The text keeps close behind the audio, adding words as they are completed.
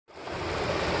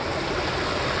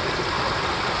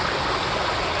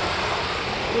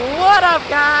up,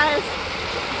 guys?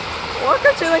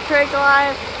 Welcome to the creek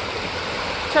life.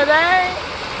 Today,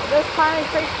 this tiny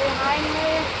creek behind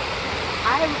me,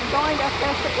 I'm going to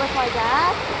fish it with my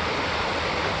dad.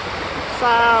 So,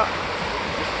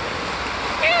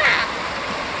 yeah.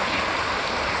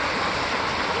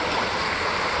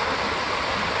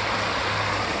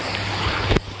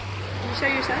 Can you show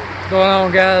your son? What's going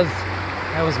on, guys?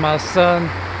 That was my son.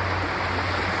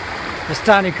 This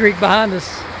tiny creek behind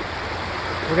us.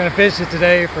 We're gonna fish it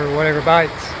today for whatever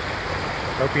bites.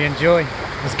 Hope you enjoy.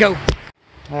 Let's go.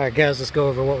 Alright guys, let's go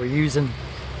over what we're using.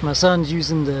 My son's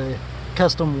using the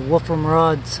custom Wolfram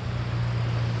rods.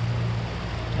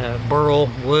 Burl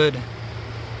wood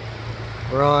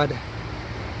rod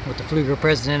with the Fluger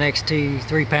President XT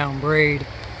 3-pound braid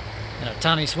and a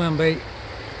tiny swim bait.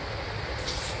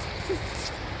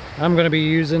 I'm gonna be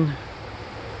using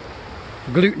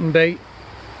gluten bait.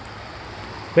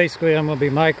 Basically, I'm going to be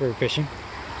micro fishing,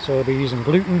 so I'll be using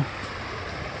gluten.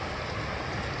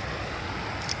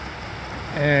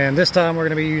 And this time we're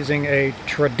going to be using a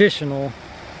traditional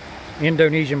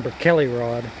Indonesian Brekele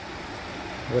rod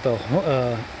with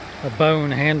a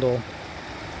bone handle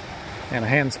and a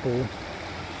hand spool.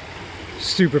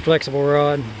 Super flexible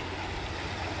rod.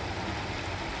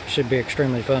 Should be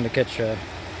extremely fun to catch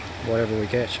whatever we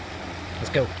catch. Let's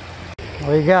go. What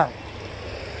do you got?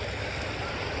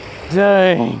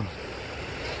 Dang,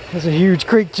 that's a huge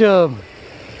creek chub.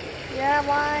 Yeah,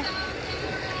 why?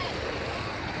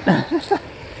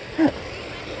 Look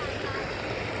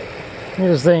at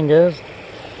this thing, guys.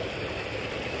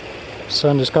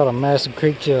 Son just caught a massive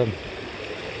creek chub.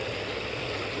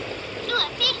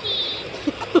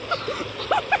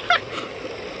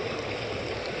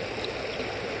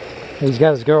 He's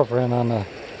got his girlfriend on the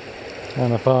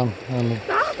phone.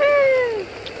 Stop it!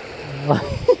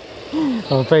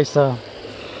 On FaceTime.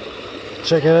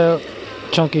 Check it out.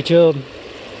 Chunky chub.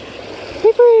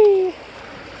 Be free!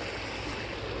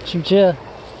 Shoot ya.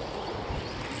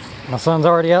 My son's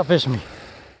already out fishing me.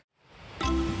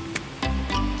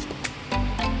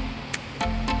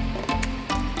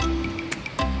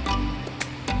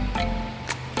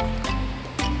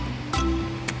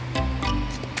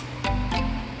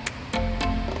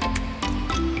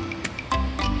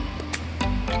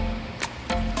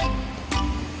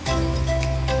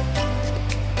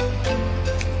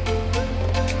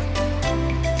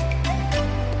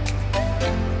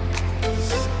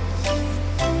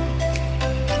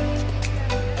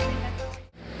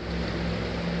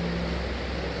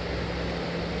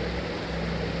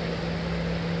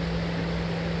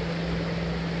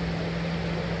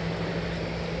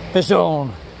 Fish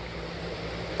on.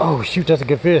 Oh shoot, that's a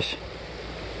good fish.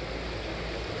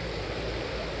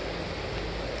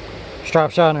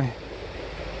 Striped shiner.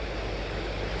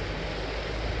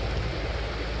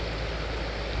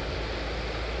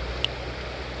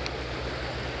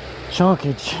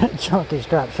 Chunky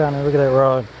striped shiner. Look at that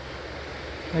rod.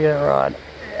 Look at that rod.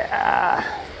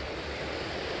 Yeah.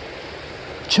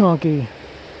 Chunky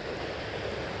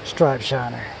striped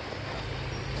shiner.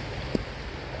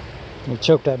 We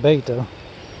choked that bait though.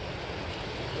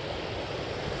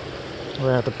 We're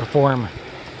gonna have to perform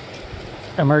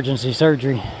emergency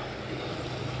surgery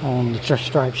on the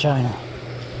striped shiner.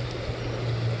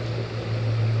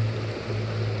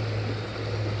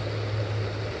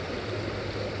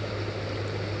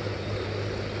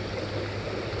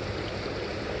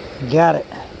 Got it.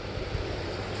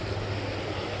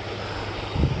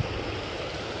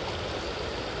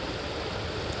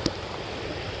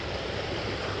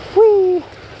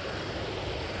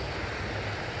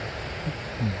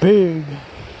 Big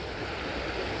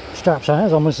striped shiner.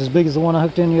 It's almost as big as the one I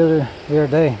hooked in the other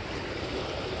day.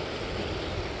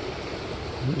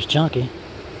 It was chunky.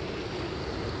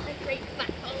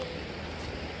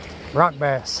 Rock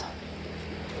bass.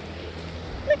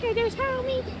 Look at those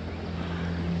homies.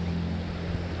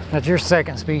 That's your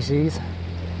second species.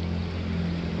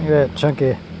 Look at that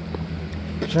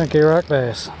chunky rock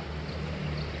bass.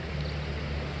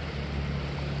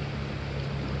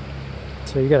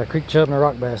 So you got a creek chub and a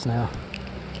rock bass now.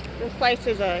 This place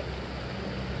is a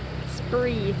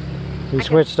spree. We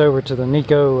switched over to the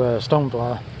Nico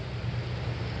stonefly.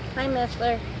 Hi,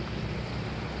 mister.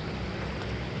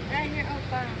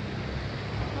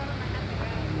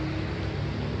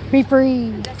 Be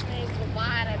free. This needs to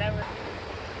widen it over.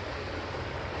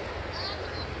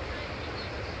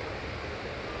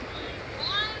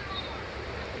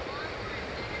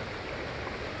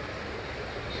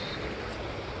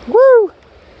 Woo!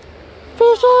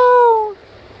 Fish on!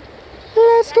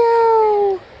 Let's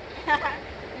go!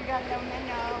 You got no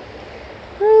minnow.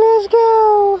 Let's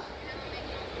go!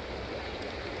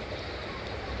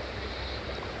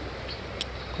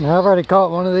 Now, I've already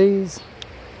caught one of these.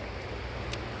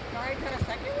 You already caught a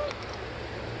second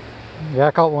one? Yeah,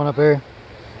 I caught one up there.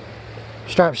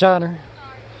 Striped shiner.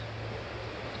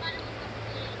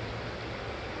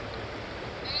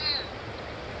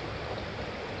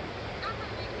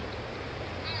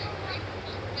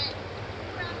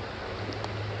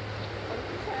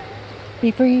 Be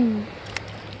free.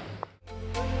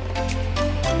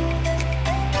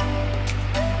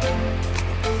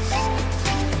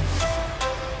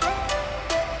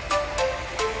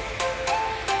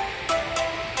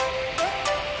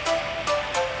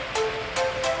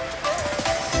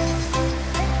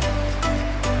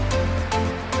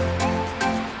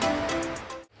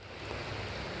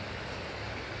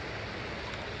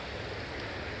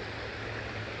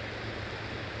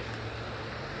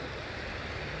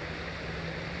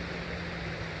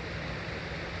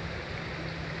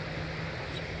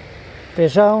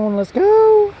 Fish on, let's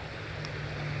go.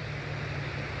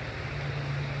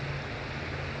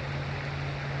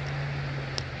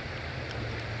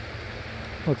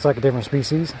 Looks like a different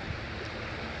species.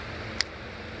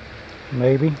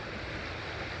 Maybe.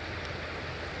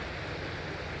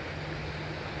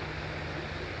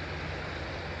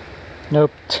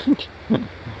 Nope.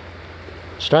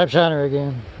 Striped shiner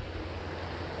again.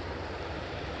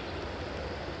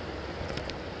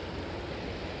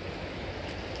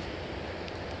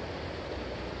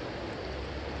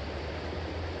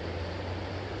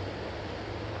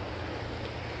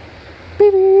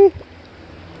 Baby.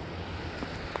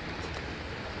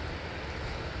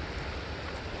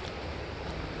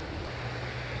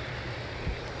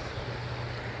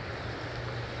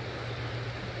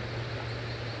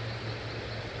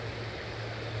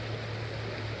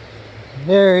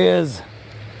 There he is.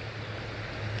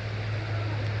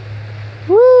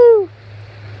 Woo!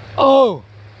 Oh!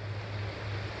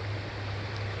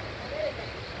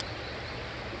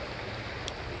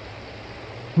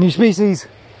 New species.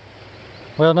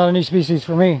 Well, not a new species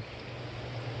for me.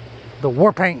 The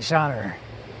war paint shiner.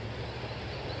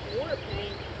 War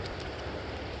paint.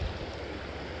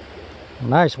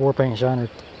 Nice war paint shiner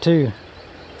too.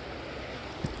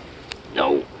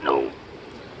 No, no.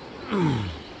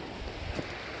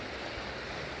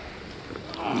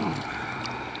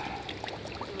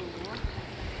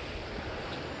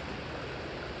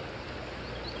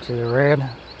 See the red?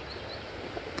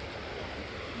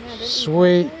 Yeah,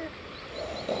 Sweet.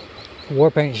 War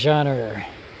paint shiner.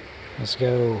 Let's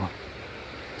go.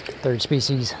 Third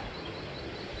species.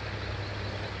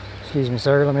 Excuse me,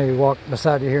 sir. Let me walk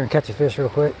beside you here and catch a fish real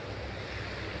quick.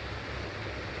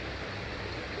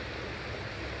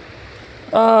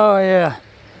 Oh, yeah.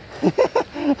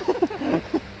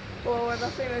 Well,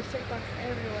 I've seen those TikToks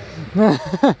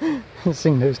everywhere. I've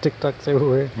seen those TikToks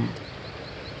everywhere.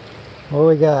 What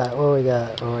we got? What we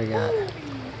got? What we got?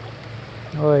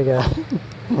 What we got?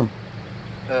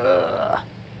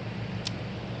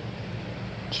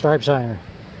 Striped shiner.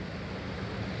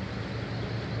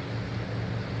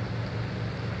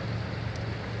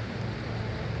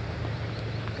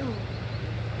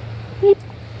 Beep.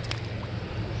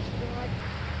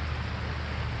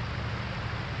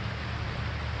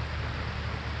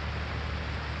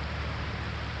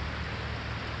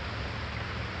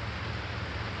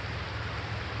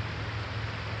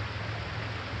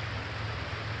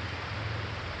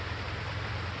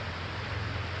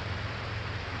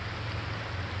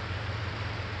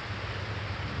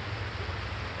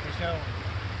 Show.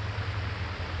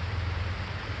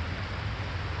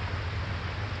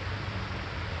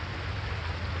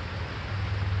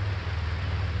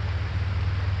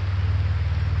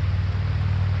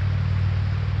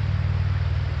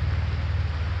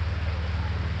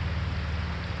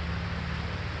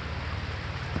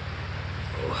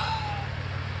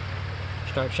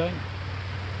 Striped shine.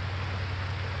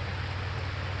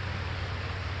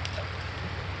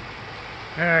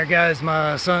 Alright guys,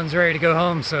 my son's ready to go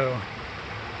home, so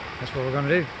that's what we're gonna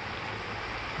do.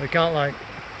 We caught like,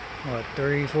 what,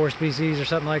 3-4 species or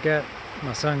something like that.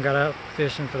 My son got out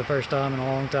fishing for the first time in a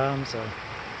long time, so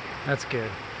that's good.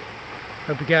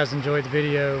 Hope you guys enjoyed the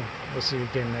video. We'll see you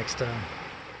again next time.